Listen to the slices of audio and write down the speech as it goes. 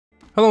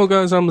Hello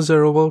guys, I'm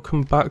Lizero,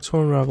 welcome back to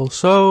Unravel.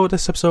 So,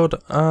 this episode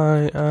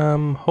I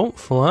am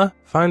hopefully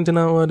finding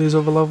out where these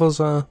other levels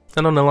are.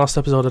 And on the last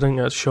episode I didn't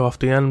get to show off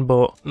the end,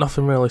 but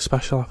nothing really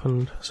special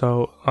happened.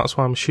 So, that's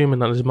why I'm assuming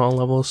that there's more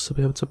levels to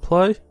be able to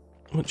play,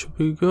 which will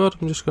be good.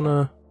 I'm just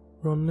gonna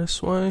run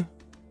this way,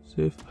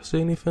 see if I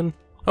see anything.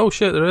 Oh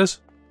shit, there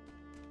is.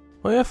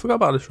 Oh yeah, I forgot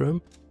about this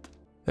room.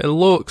 It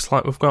looks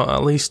like we've got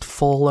at least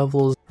 4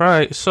 levels.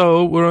 Right,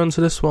 so we're on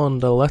to this one,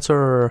 the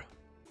letter.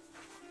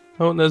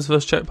 Oh, there's the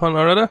first checkpoint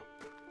already.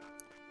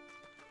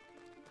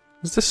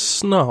 Is this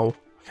snow?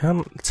 I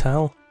can't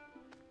tell.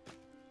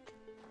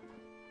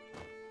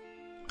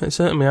 It's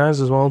hurting my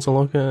eyes as well to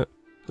look at it.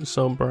 It's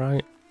so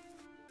bright.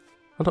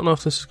 I don't know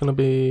if this is going to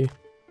be...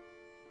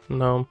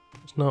 No,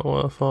 it's not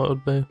what I thought it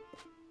would be.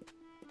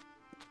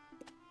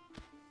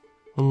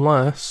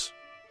 Unless...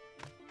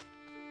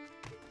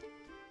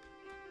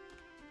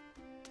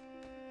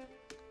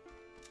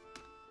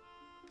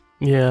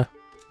 Yeah.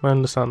 I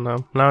understand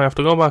now. Now I have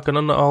to go back and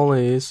undo all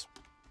these.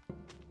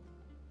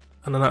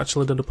 And then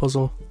actually do the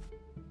puzzle.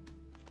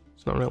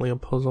 It's not really a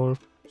puzzle.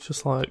 It's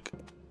just like...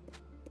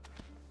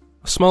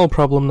 a small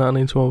problem that I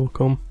need to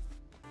overcome.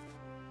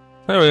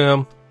 There we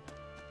go.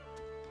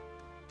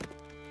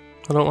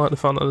 I don't like the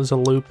fact that there's a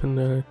loop in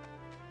the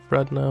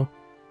thread now.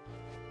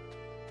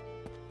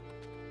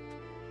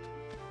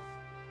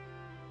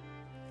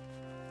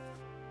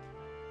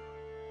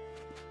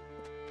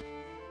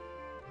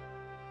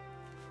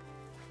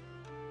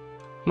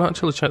 I'm not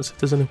actually checked if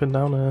there's anything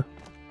down here.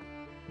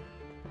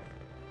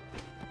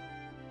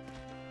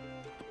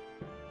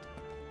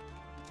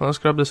 Well, let's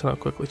grab this and I'll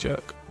quickly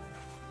check.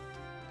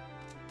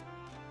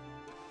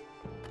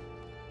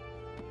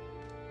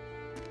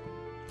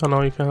 Oh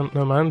no, you can't,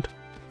 never mind.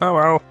 Oh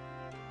well.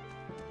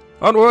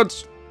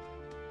 Onwards!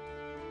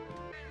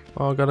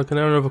 Oh god, I can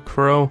hear another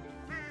crow.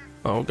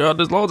 Oh god,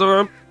 there's loads of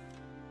them!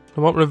 I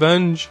want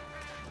revenge.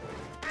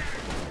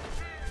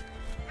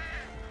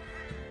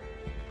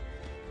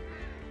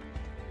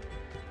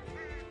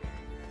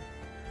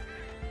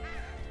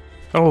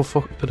 Oh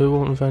fuck, I do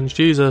want revenge,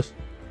 Jesus.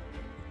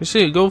 You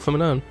see it go for me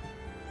now.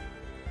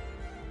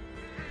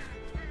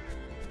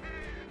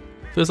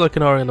 Feels like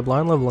an Ori and the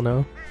Blind level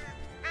now.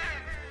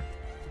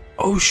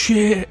 Oh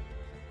shit!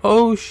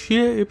 Oh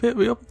shit, he picked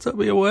me up and took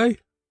me away.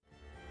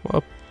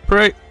 What a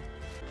prick.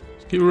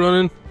 Just keep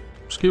running.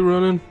 Just keep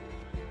running.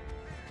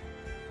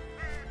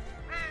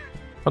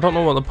 I don't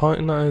know what the point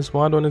in that is.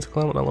 Why do I need to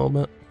climb it a little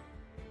bit?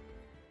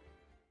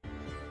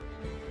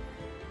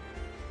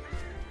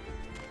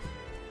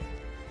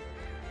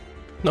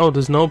 No,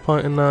 there's no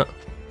point in that.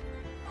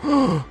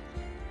 Oh,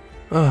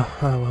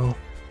 well.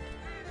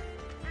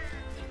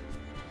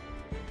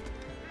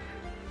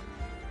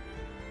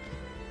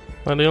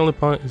 Like, the only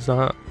point is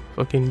that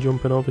fucking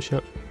jumping over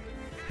shit.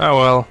 Oh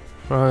well.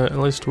 Right, at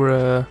least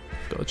we're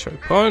got a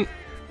checkpoint.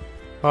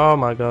 Oh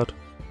my god.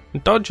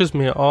 It dodges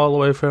me all the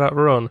way through that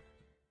run.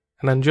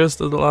 And then just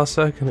at the last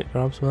second it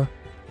grabs me.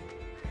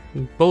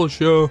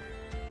 Bullshit.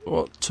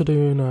 What to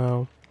do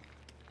now?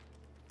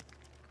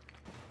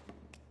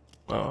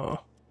 Oh.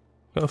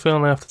 Got a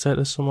feeling I have to take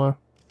this somewhere.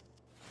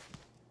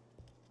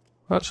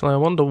 Actually, I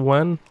wonder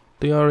when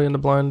the Ori and the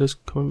Blind is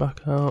coming back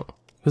out.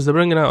 Because they're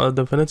bringing out a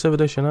definitive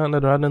edition, aren't they?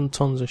 They're adding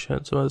tons of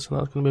shit to it, so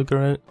that's going to be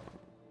great.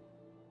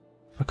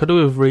 I could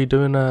do with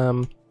redoing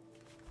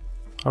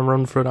a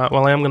run through that.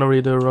 Well, I am going to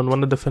redo a run. When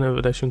the definitive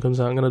edition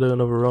comes out, I'm going to do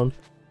another run.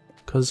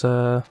 Because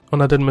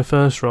when I did my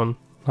first run,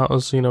 that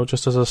was, you know,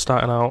 just as I was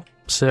starting out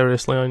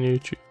seriously on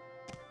YouTube.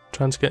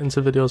 Trying to get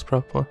into videos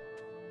properly.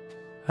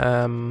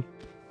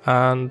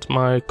 And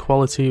my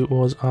quality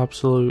was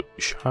absolute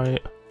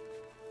shite.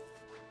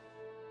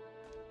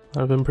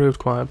 I've improved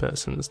quite a bit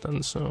since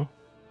then, so...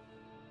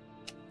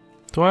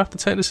 Do I have to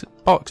take this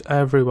box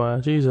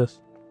everywhere? Jesus.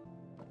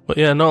 But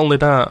yeah, not only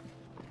that,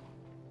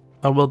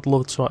 I would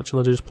love to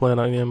actually just play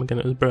that game again,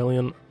 it was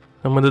brilliant.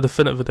 And with the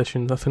definitive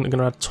edition, I think they're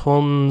going to add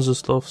tons of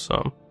stuff,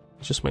 so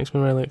it just makes me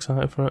really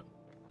excited for it.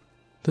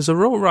 There's a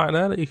rope right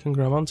there that you can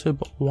grab onto,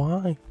 but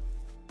why?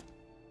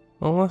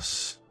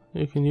 Unless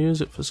you can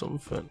use it for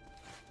something.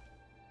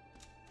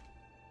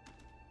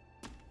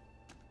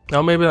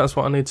 Oh, maybe that's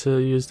what I need to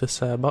use this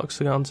box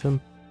to get onto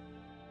him.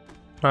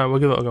 Alright, we'll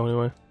give it a go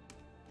anyway.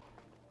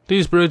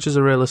 These bridges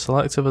are really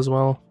selective as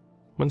well,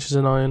 which is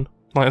annoying.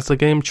 Like, it's the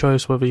game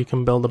choice whether you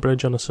can build a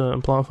bridge on a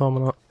certain platform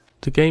or not.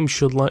 The game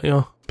should let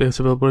you be able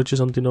to build bridges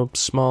on, you know,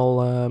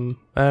 small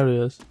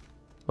areas,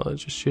 but it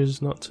just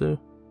chooses not to.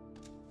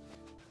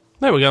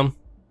 There we go.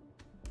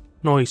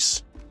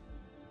 Nice.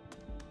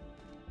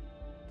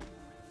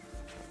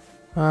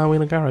 We're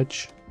in a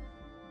garage.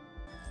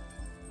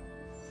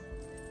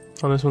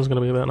 Oh, this one's going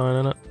to be a bit annoying,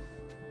 isn't it?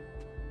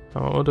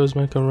 Oh, what we'll do is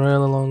make a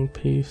really long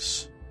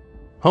piece.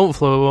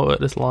 Hopefully we won't hit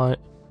this light.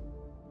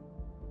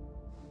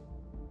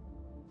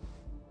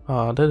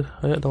 Oh, I did.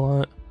 I hit the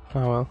light.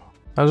 Oh well.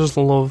 I just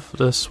love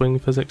the swing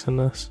physics in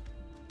this.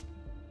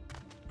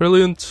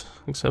 Brilliant.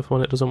 Except for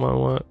when it doesn't want to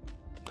work.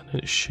 Then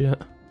it's shit.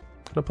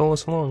 Can I pull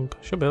this along?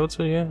 Should be able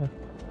to, yeah.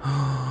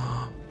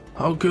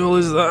 How cool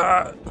is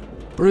that?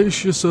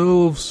 Brace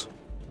yourselves.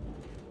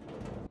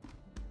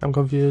 I'm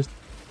confused.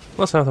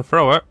 Let's have to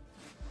throw it.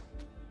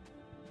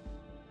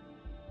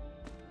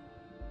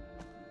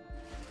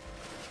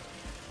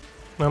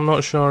 I'm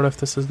not sure if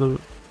this is the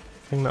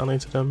thing that I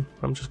need to do.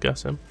 I'm just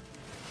guessing.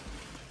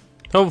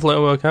 Hopefully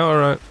it'll work out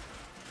alright.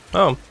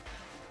 Oh.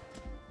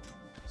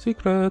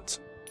 Secret.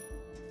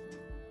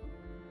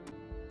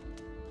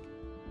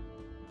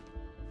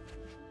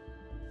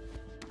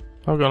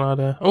 I've got an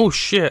idea. Oh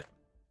shit!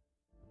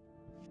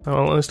 Oh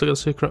well, at least I got a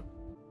secret.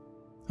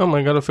 Oh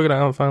my god, I figured it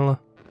out finally.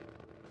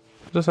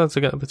 I just had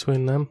to get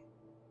between them.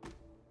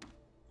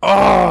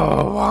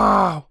 Oh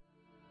wow!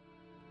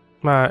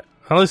 Right,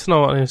 at least I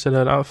know what I need to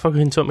do. That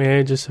fucking took me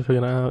ages to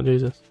figure that out,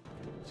 Jesus.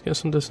 Let's get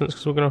some distance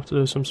because we're gonna have to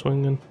do some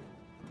swinging.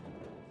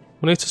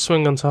 We need to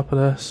swing on top of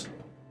this.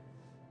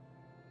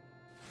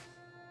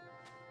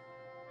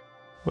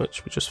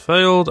 Which we just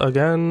failed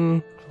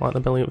again, like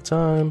the billionth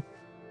time.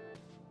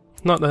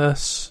 Not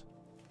this.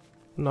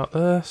 Not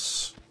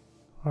this.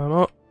 Climb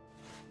up.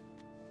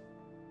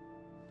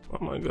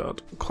 Oh my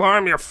god.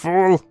 Climb, you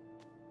fool!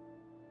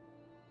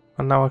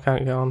 And now I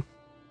can't get on.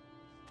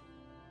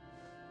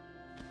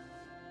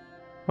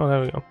 Oh,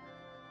 there we go.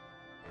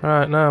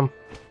 Right, now.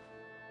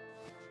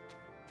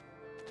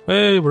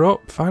 Hey, we're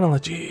up.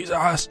 Finally.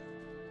 Jesus!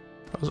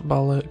 That was a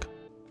bollock.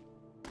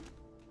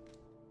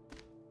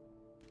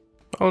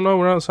 Oh no,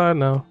 we're outside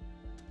now.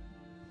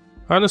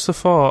 I honestly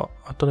thought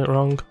I'd done it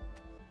wrong.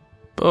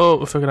 Oh,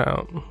 we figured it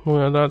out.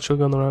 We're actually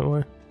going the right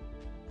way.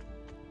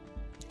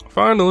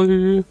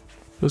 Finally! It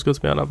was good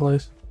to be at that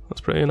place.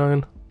 That's pretty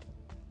annoying.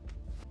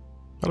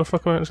 How the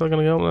fuck am I actually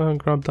going to go up there and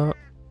grab that?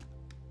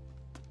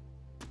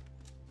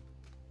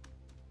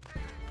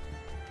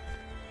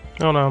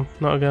 Oh no,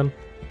 not again.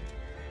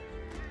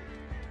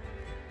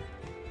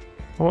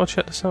 I want to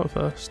check this out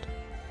first.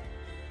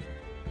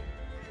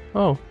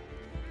 Oh.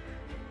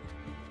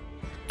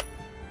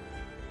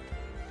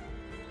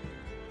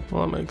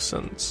 Well, that makes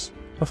sense.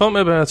 I thought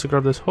maybe I had to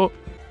grab this hook.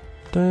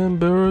 Damn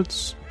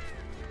birds.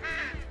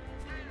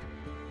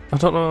 I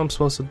don't know how I'm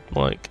supposed to,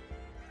 like,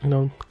 you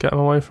know, get them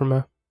away from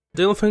me.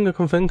 The only thing I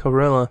can think of,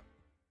 really,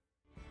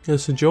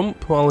 is to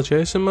jump while they're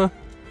chasing me.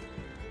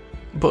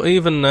 But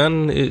even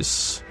then,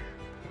 it's...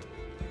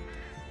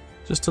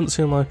 just doesn't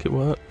seem like it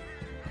worked.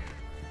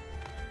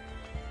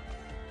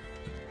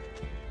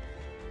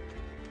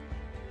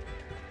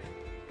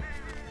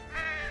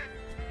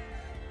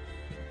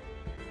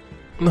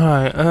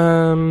 Right,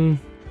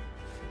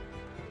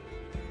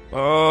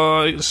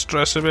 oh, it's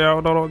stressing me out,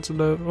 I don't know what to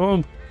do.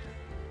 Oh,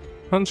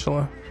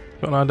 actually,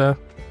 got an idea.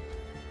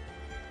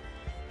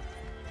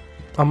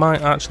 I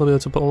might actually be able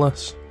to pull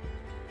this.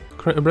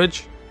 Create a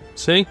bridge.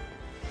 See?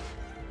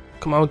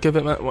 Come on, give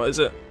it me. What is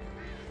it?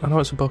 I know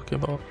it's a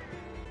bucket, but...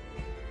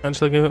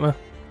 actually give it me.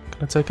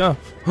 Can I take it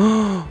off?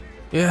 Oh,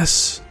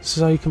 yes! This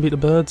is how you can beat the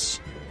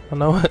birds. I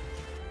know it.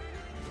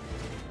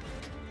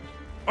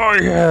 Oh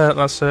yeah,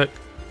 that's sick.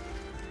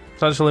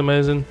 It's actually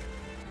amazing.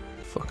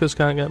 Fuckers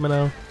can't get me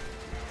now.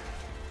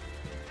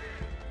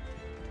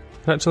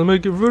 Can actually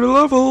make it through the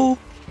level!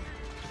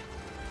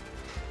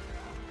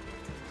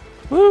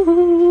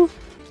 Woohoo!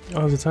 Oh,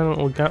 there's a tiny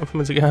little gap for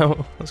me to get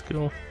out. That's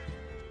cool.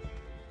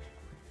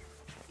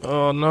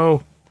 Oh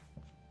no.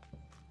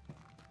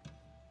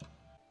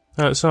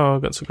 Alright, so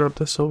I've got to grab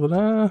this over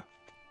there.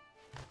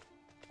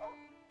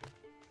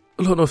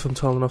 I don't know if I'm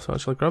tall enough to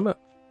actually grab it.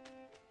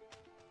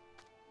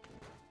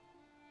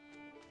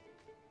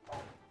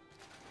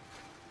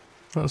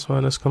 That's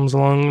why this comes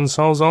along and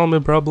solves all my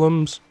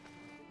problems.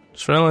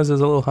 Just realised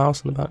there's a little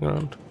house in the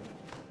background.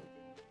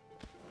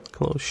 Like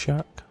a little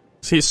shack.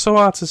 See, it's so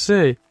hard to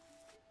see.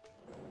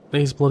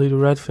 These bloody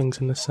red things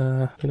in this, you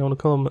know what I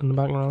call them, in the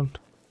background.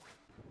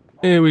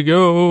 Here we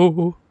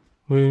go!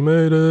 We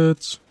made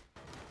it!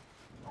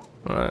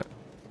 Right.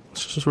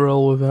 Let's just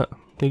roll with it.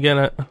 You get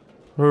it?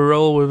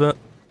 Roll with it.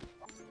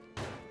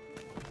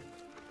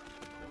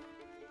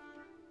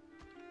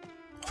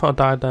 I thought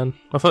I died then.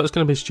 I thought it was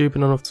going to be stupid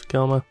enough to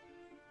kill me.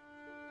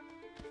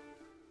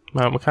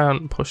 Right, we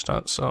can't push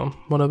that, so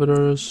whatever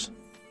there is.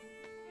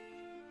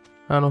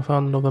 And I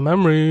found another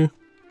memory.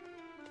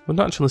 We've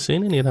not actually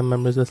seen any of them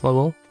memories this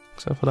level,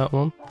 except for that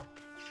one.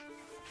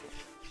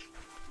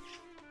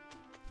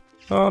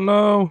 Oh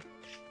no!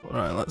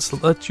 Right, let's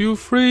let you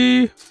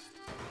free!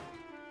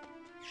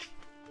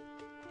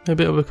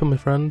 Maybe it'll become my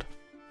friend.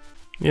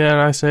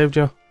 Yeah, I saved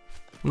you.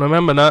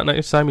 Remember that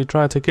next time you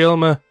try to kill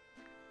me.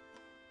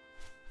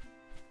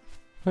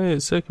 Hey,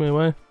 it's taking me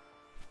away.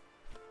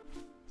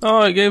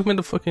 Oh, it gave me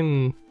the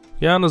fucking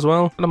yarn as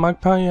well. The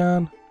magpie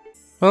yarn.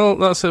 Well,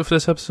 that's it for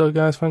this episode,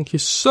 guys. Thank you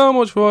so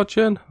much for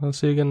watching. I'll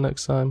see you again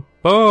next time.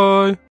 Bye!